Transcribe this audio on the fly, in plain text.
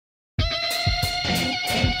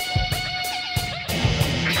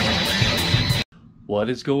What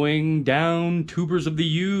is going down, tubers of the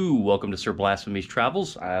U? Welcome to Sir Blasphemy's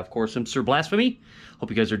Travels. I, of course, am Sir Blasphemy. Hope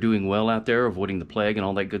you guys are doing well out there, avoiding the plague and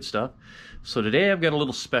all that good stuff. So today I've got a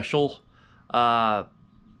little special kind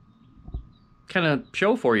of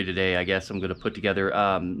show for you today, I guess I'm going to put together.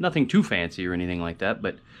 Nothing too fancy or anything like that,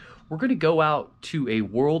 but we're going to go out to a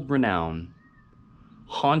world-renowned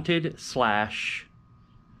haunted slash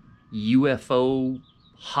UFO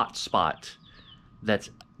hotspot that's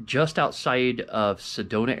just outside of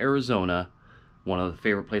Sedona, Arizona, one of the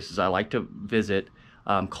favorite places I like to visit,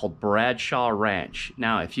 called Bradshaw Ranch.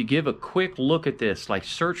 Now, if you give a quick look at this, like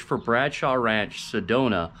search for Bradshaw Ranch,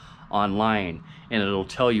 Sedona online, and it'll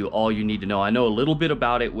tell you all you need to know. I know a little bit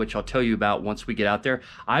about it, which I'll tell you about once we get out there.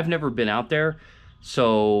 I've never been out there,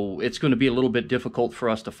 so it's going to be a little bit difficult for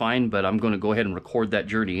us to find, but I'm going to go ahead and record that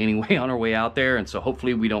journey anyway on our way out there, and so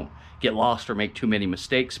hopefully we don't get lost or make too many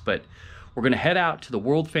mistakes. But we're going to head out to the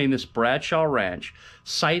world-famous Bradshaw Ranch,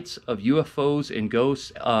 sites of UFOs and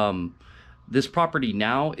ghosts. This property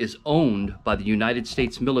now is owned by the United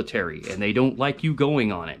States military, and they don't like you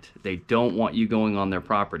going on it. They don't want you going on their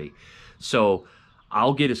property. So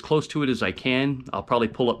I'll get as close to it as I can. I'll probably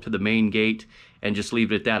pull up to the main gate and just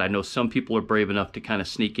leave it at that. I know some people are brave enough to kind of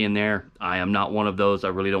sneak in there. I am not one of those. I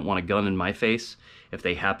really don't want a gun in my face if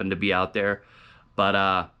they happen to be out there.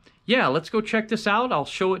 But yeah, let's go check this out. I'll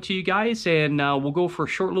show it to you guys, and we'll go for a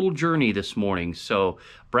short little journey this morning. So,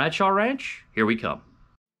 Bradshaw Ranch, here we come.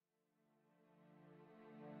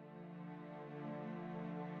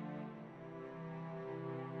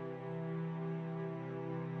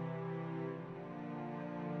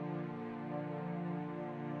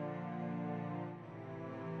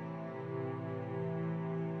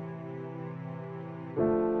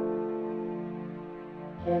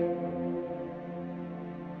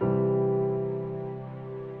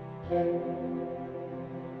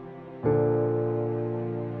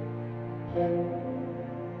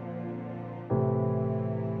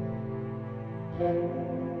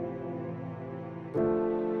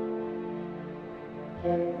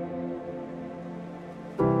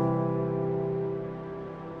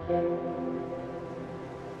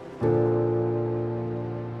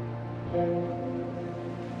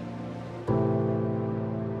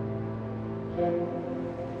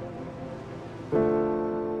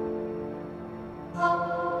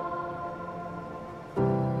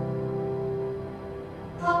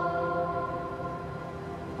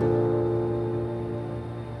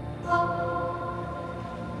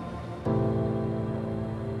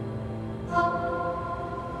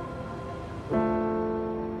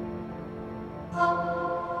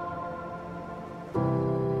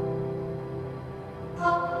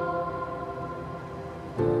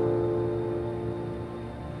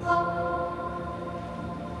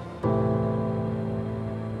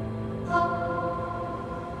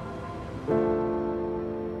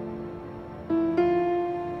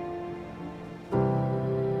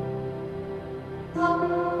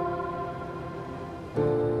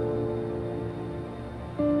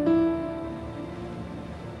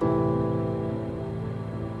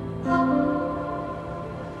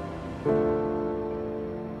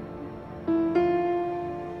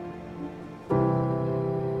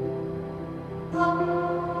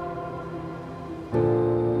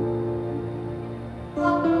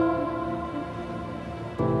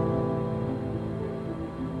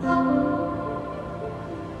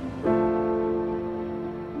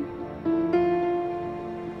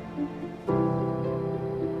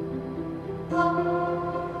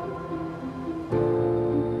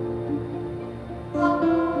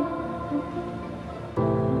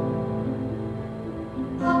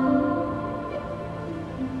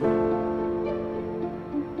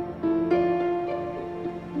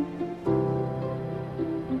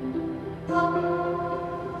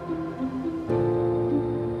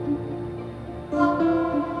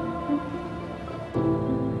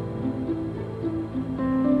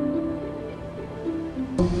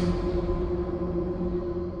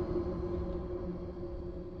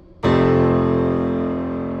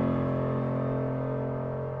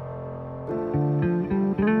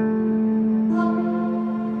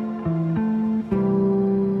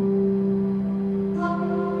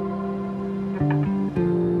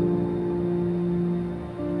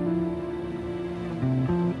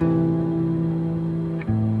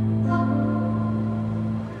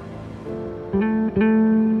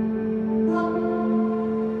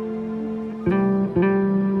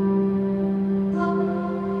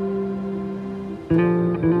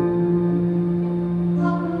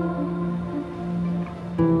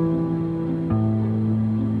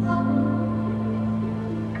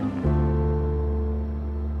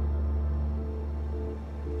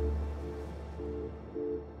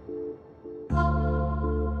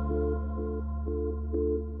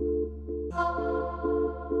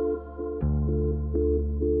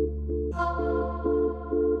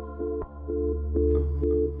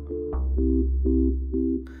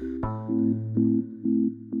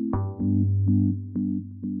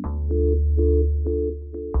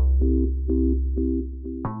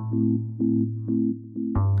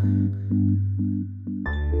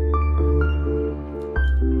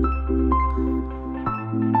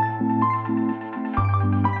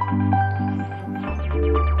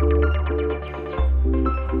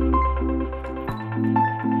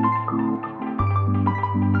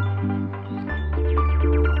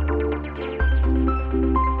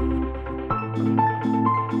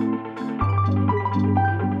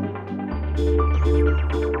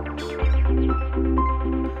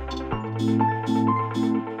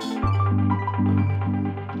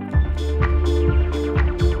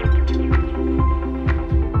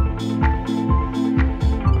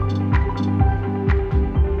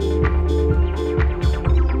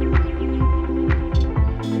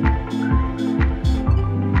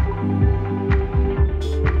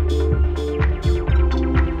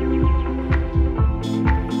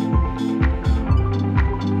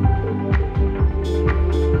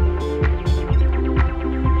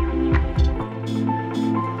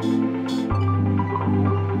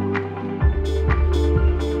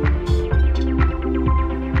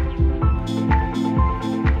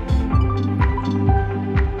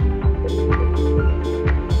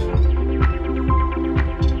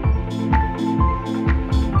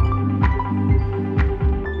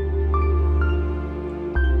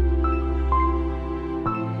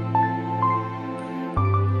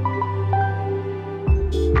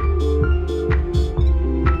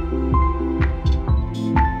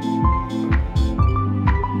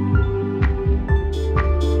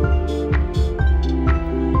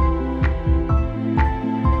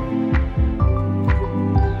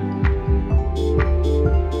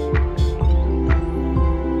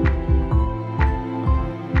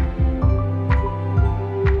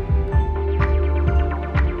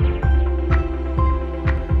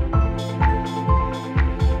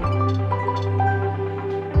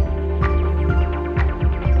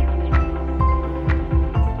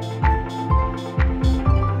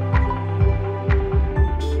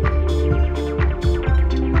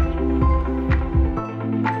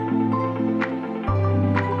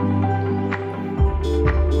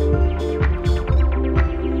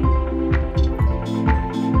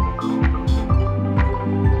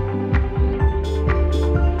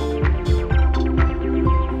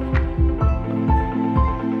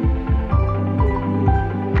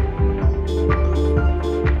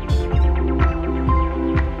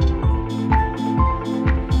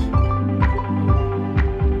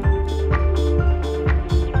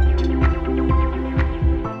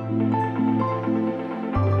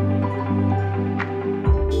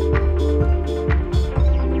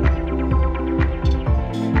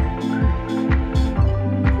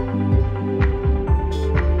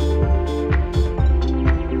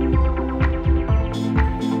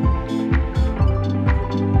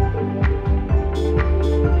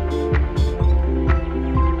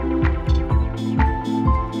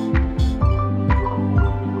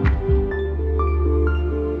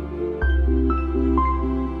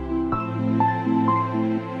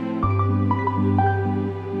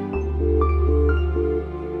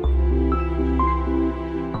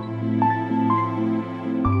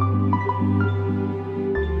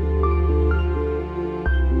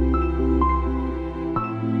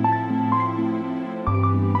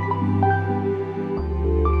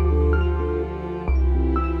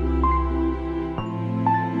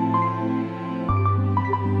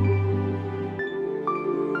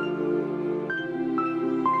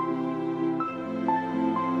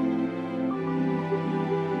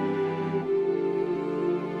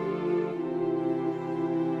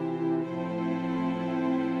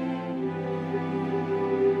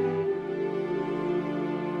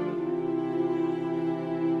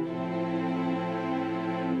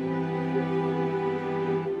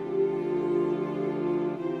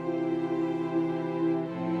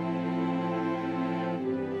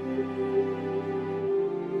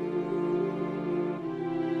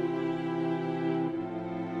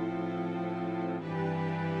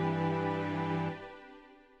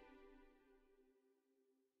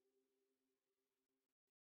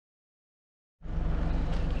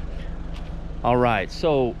 All right,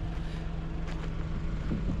 so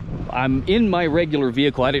I'm in my regular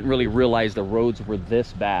vehicle. I didn't really realize the roads were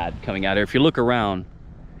this bad coming out here. If you look around,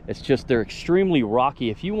 it's just, they're extremely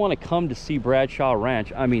rocky. If you want to come to see Bradshaw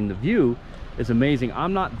Ranch, I mean, the view is amazing.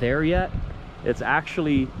 I'm not there yet. It's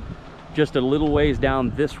actually just a little ways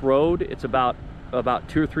down this road. It's about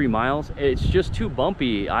 2 or 3 miles. It's just too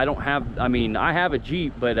bumpy. I don't have, I mean, I have a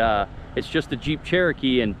Jeep, but it's just a Jeep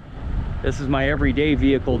Cherokee, and this is my everyday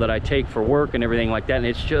vehicle that I take for work and everything like that, and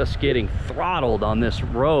it's just getting throttled on this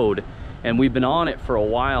road, and we've been on it for a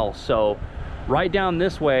while. So right down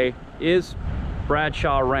this way is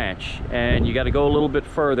Bradshaw Ranch, and you got to go a little bit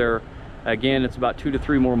further. Again, it's about 2 to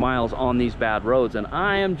 3 more miles on these bad roads, and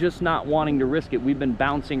I am just not wanting to risk it. We've been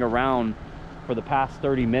bouncing around for the past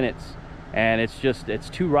 30 minutes, and it's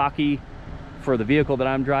too rocky for the vehicle that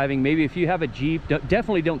I'm driving. Maybe if you have a Jeep,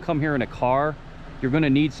 definitely don't come here in a car. You're going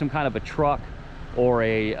to need some kind of a truck or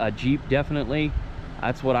a Jeep, definitely.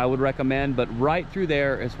 That's what I would recommend. But right through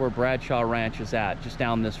there is where Bradshaw Ranch is at, just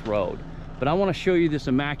down this road. But I want to show you this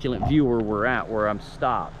immaculate view where we're at, where I'm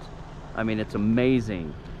stopped. I mean, it's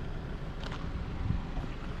amazing.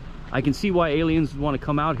 I can see why aliens want to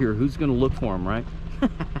come out here. Who's going to look for them, right?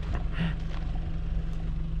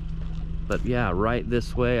 But yeah, right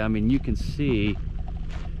this way, I mean, you can see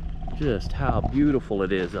just how beautiful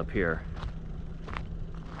it is up here.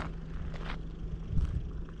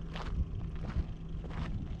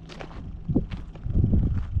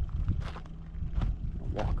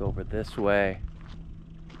 I'll walk over this way.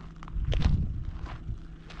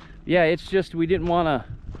 Yeah, it's just, we didn't want to,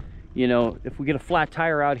 you know, if we get a flat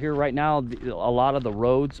tire out here right now, a lot of the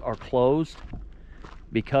roads are closed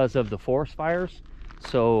because of the forest fires.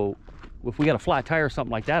 So if we got a flat tire or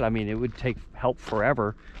something like that, I mean, it would take help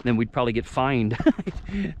forever. And then we'd probably get fined.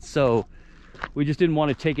 So we just didn't want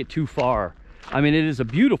to take it too far. I mean, it is a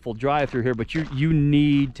beautiful drive through here, but you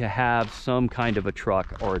need to have some kind of a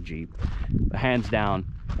truck or a Jeep, hands down.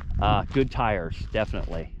 Good tires,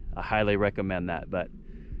 definitely. I highly recommend that. But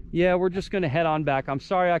yeah, we're just going to head on back. I'm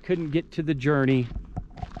sorry I couldn't get to the journey.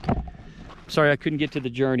 Sorry I couldn't get to the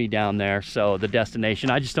journey down there, so the destination.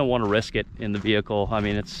 I just don't want to risk it in the vehicle. I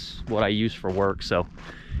mean, it's what I use for work, so,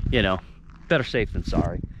 you know, better safe than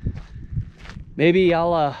sorry. Maybe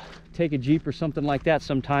I'll take a Jeep or something like that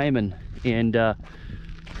sometime and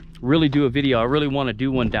really do a video. I really want to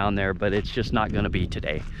do one down there, but it's just not going to be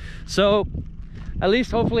today. So at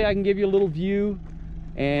least hopefully I can give you a little view,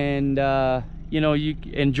 and you know, you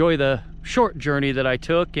enjoy the short journey that I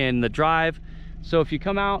took and the drive. So if you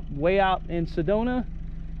come out way out in Sedona,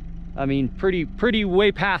 I mean, pretty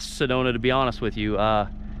way past Sedona, to be honest with you,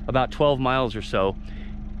 about 12 miles or so,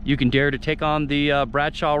 you can dare to take on the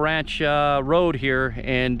Bradshaw Ranch road here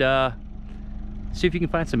and see if you can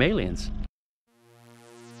find some aliens.